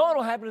I know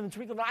it'll happen in the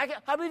twinkling of an eye.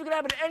 I believe it could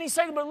happen any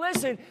second. But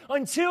listen,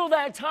 until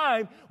that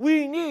time,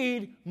 we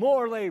need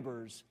more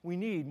laborers. We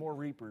need more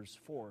reapers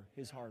for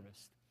His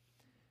harvest.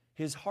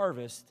 His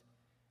harvest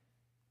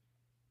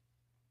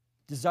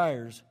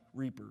desires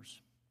reapers.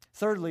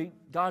 Thirdly,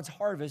 God's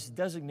harvest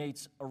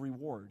designates a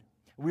reward.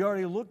 We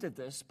already looked at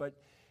this, but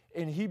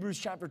in Hebrews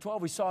chapter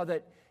 12, we saw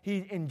that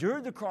He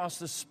endured the cross,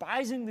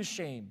 despising the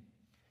shame,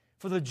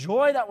 for the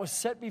joy that was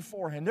set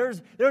before Him.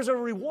 There's a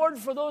reward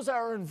for those that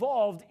are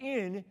involved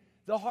in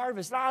the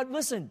harvest. Now,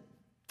 listen,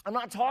 I'm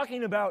not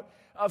talking about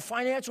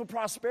financial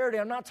prosperity.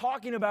 I'm not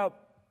talking about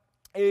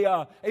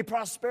a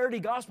prosperity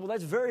gospel.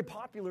 That's very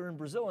popular in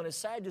Brazil, and it's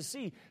sad to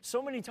see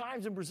so many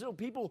times in Brazil,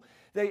 people,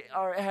 they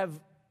are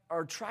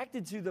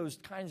attracted to those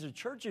kinds of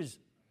churches.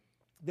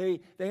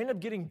 They end up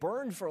getting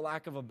burned, for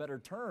lack of a better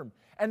term.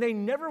 And they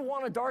never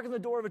want to darken the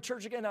door of a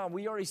church again. Now,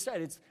 we already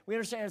said, we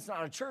understand it's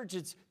not a church,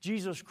 it's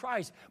Jesus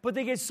Christ. But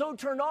they get so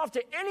turned off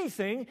to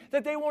anything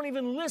that they won't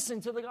even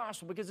listen to the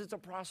gospel because it's a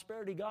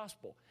prosperity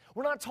gospel.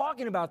 We're not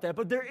talking about that,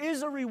 but there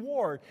is a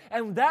reward.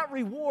 And that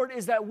reward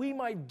is that we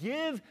might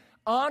give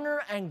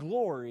honor and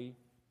glory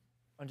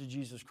unto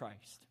Jesus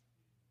Christ.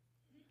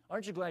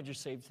 Aren't you glad you're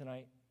saved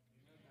tonight?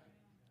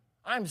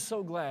 I'm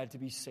so glad to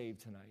be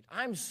saved tonight.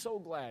 I'm so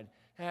glad.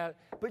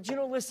 But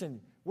listen,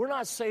 we're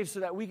not saved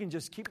so that we can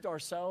just keep to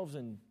ourselves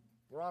and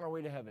we're on our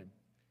way to heaven.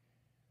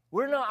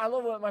 We're not, I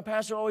love what my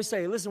pastor always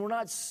say, listen, we're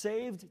not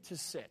saved to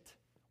sit.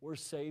 We're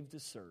saved to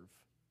serve.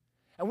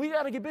 And we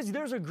got to get busy.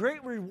 There's a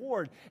great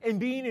reward in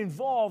being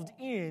involved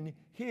in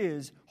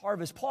His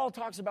harvest. Paul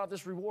talks about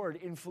this reward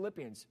in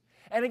Philippians.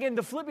 And again,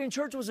 the Philippian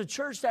church was a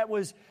church that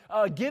was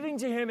giving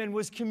to him and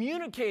was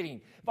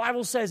communicating,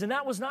 Bible says. And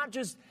that was not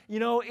just,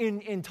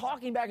 in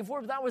talking back and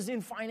forth, but that was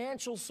in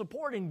financial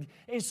support, in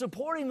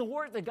supporting the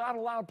work that God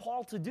allowed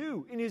Paul to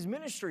do in his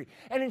ministry.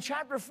 And in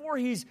chapter 4,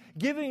 he's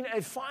giving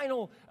a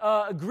final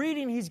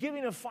greeting. He's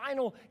giving a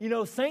final,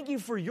 thank you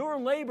for your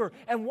labor.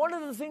 And one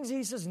of the things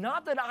he says,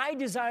 not that I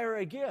desire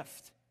a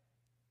gift,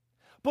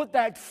 but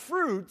that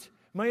fruit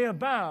may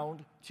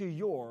abound to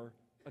your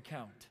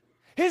account.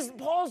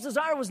 Paul's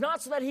desire was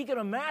not so that he could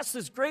amass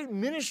this great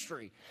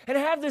ministry and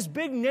have this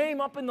big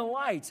name up in the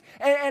lights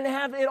and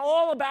have it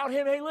all about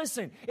him. Hey,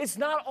 listen, it's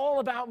not all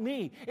about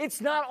me. It's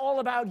not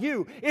all about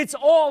you. It's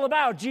all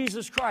about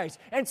Jesus Christ.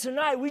 And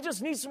tonight, we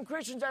just need some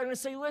Christians that are going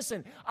to say,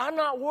 listen, I'm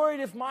not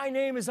worried if my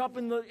name is up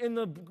in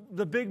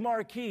the big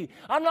marquee.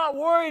 I'm not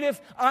worried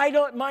if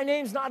my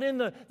name's not in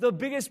the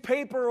biggest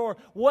paper or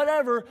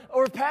whatever,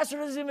 or if pastor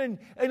doesn't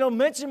even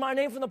mention my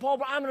name from the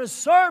pulpit. I'm going to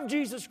serve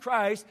Jesus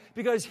Christ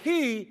because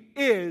He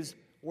is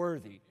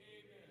worthy.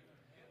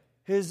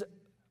 His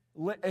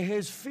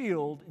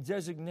field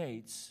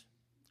designates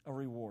a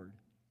reward.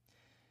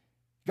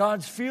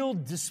 God's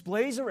field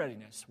displays a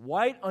readiness,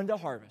 white unto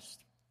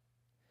harvest.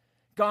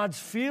 God's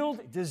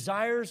field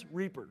desires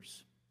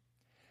reapers.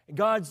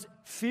 God's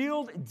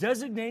field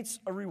designates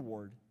a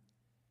reward.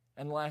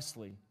 And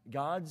lastly,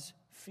 God's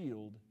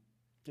field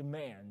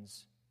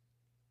demands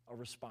a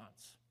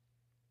response.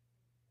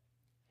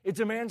 It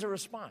demands a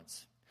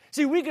response.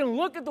 See, we can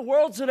look at the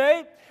world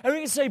today and we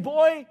can say,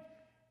 boy,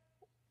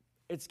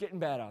 it's getting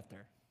bad out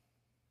there.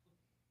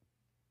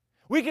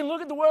 We can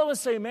look at the world and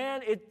say,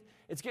 man,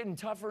 it's getting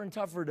tougher and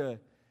tougher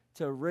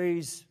to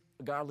raise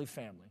a godly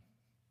family.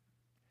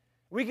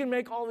 We can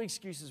make all the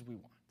excuses we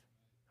want.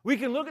 We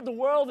can look at the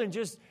world and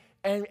just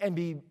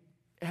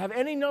have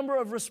any number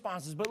of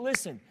responses. But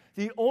listen,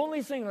 the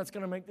only thing that's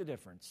going to make the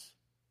difference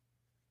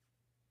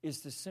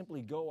is to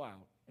simply go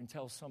out and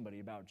tell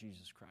somebody about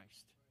Jesus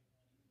Christ.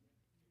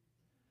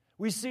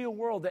 We see a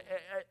world,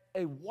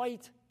 a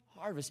white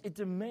harvest. It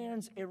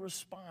demands a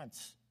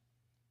response.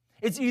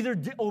 It's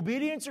either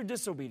obedience or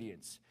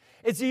disobedience.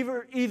 It's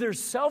either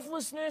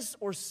selflessness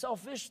or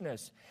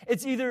selfishness.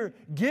 It's either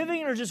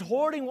giving or just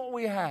hoarding what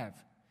we have.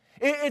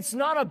 It's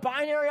not a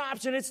binary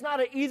option. It's not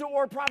an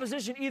either-or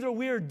proposition. Either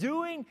we are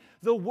doing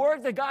the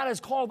work that God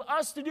has called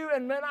us to do,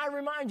 and man, I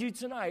remind you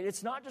tonight,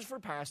 it's not just for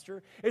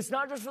pastor. It's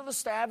not just for the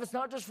staff. It's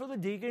not just for the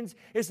deacons.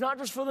 It's not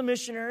just for the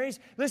missionaries.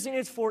 Listen,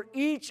 it's for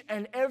each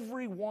and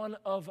every one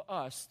of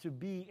us to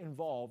be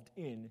involved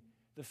in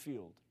the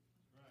field.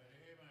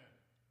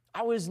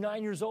 I was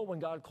 9 years old when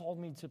God called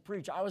me to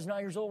preach. I was 9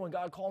 years old when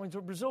God called me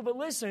to Brazil. But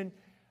listen,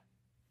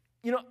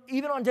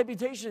 even on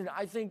deputation,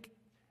 I think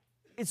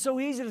it's so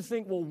easy to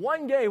think, well,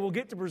 one day we'll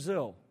get to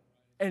Brazil.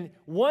 And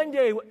one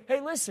day,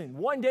 hey, listen,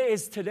 one day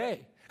is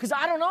today. Because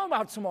I don't know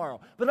about tomorrow.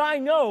 But I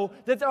know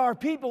that there are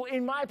people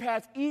in my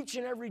path each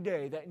and every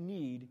day that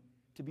need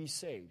to be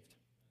saved.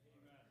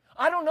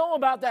 I don't know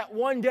about that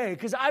one day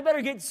because I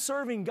better get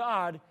serving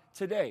God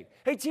today.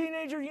 Hey,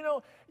 teenager,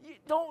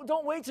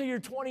 don't wait till you're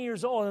 20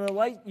 years old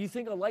and you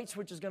think a light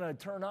switch is going to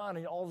turn on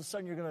and all of a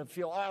sudden you're going to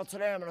feel, oh,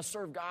 today I'm going to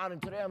serve God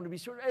and today I'm going to be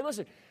served. Hey,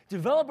 listen,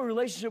 develop a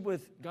relationship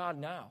with God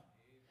now.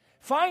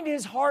 Find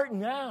His heart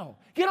now.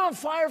 Get on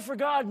fire for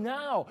God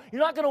now.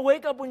 You're not going to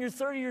wake up when you're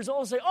 30 years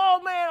old and say,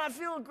 oh, man, I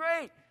feel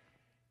great.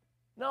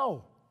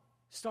 No.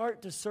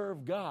 Start to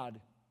serve God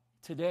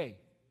today.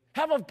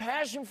 Have a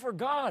passion for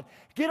God.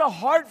 Get a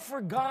heart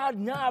for God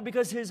now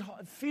because His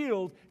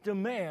field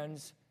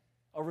demands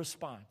a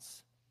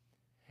response.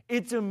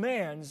 It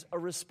demands a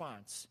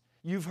response.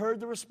 You've heard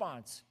the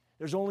response.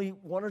 There's only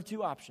one or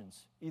two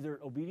options, either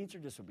obedience or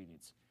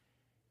disobedience.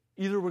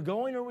 Either we're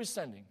going or we're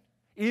sending.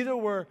 Either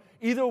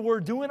we're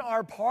doing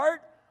our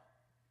part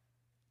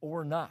or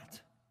we're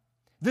not.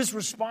 This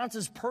response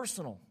is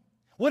personal.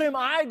 What am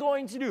I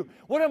going to do?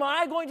 What am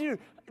I going to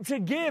do to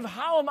give?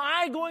 How am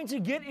I going to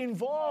get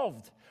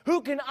involved?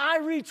 Who can I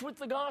reach with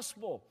the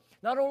gospel?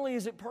 Not only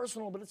is it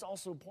personal, but it's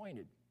also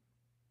pointed.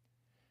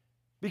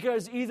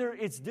 Because either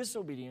it's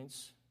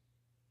disobedience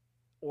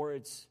or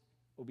it's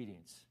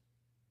obedience.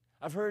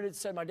 I've heard it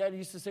said, my dad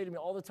used to say to me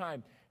all the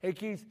time, hey,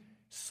 Keith,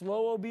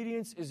 slow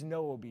obedience is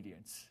no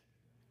obedience.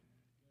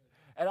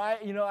 And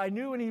I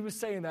knew when he was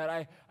saying that,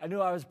 I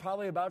knew I was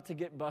probably about to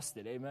get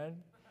busted, amen?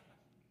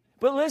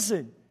 But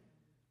listen,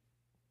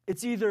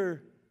 it's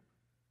either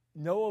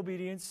no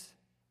obedience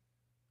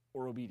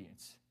or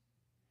obedience.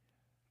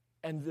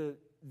 And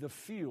the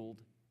field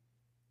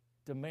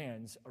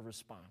demands a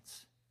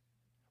response.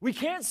 We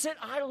can't sit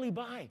idly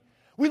by.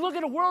 We look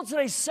at a world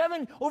today,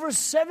 over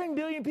 7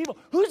 billion people.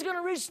 Who's going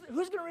to reach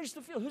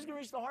the field? Who's going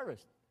to reach the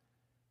harvest?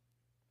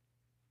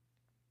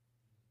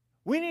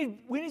 We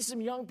need some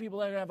young people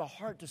that have a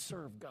heart to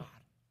serve God.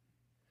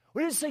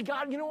 We need to say,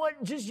 God, you know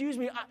what? Just use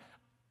me.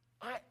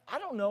 I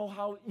don't know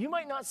how. You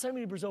might not send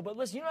me to Brazil, but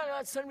listen, you might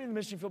not send me to the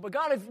mission field. But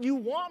God, if you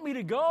want me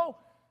to go,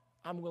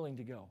 I'm willing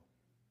to go.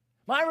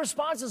 My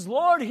response is,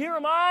 Lord, here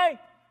am I.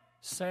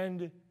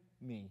 Send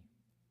me.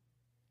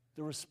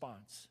 The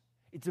response.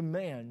 It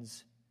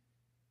demands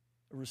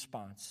a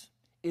response.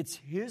 It's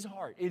His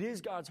heart. It is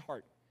God's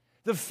heart.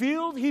 The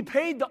field, He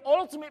paid the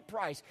ultimate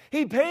price.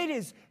 He paid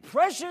His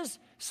precious,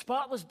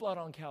 spotless blood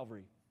on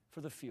Calvary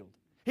for the field.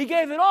 He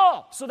gave it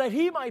all so that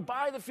He might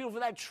buy the field for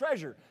that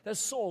treasure, that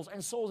souls,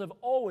 and souls have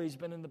always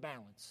been in the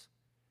balance.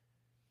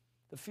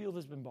 The field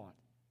has been bought.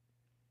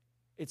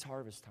 It's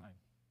harvest time.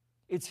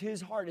 It's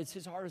His heart, it's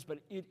His harvest, but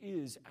it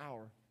is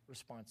our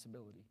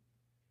responsibility.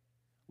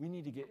 We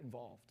need to get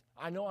involved.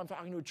 I know I'm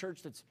talking to a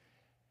church that's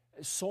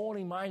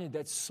soul-ing minded,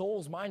 that's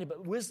souls-minded,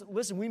 but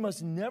listen, we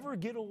must never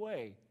get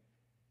away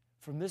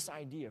from this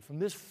idea, from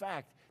this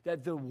fact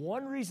that the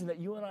one reason that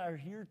you and I are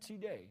here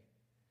today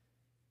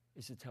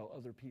is to tell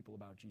other people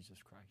about Jesus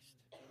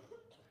Christ.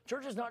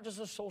 Church is not just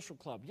a social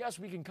club. Yes,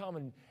 we can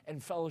come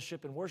and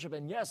fellowship and worship.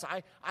 And yes,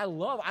 I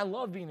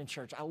love being in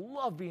church. I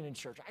love being in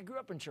church. I grew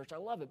up in church. I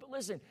love it. But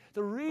listen,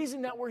 the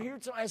reason that we're here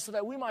tonight is so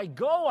that we might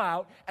go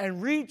out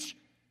and reach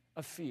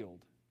a field.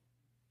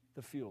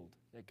 The field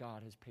that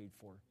God has paid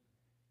for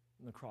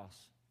on the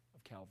cross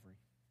of Calvary.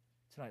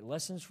 Tonight,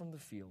 lessons from the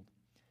field.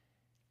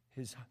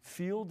 His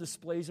field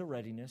displays a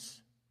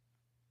readiness.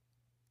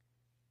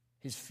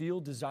 His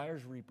field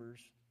desires reapers.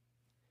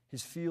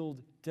 His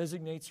field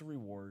designates a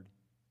reward.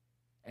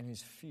 And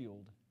His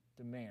field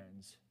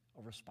demands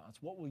a response.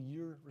 What will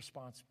your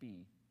response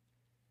be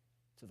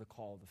to the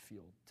call of the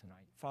field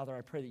tonight? Father,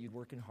 I pray that you'd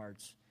work in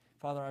hearts.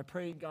 Father, I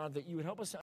pray, God, that you would help us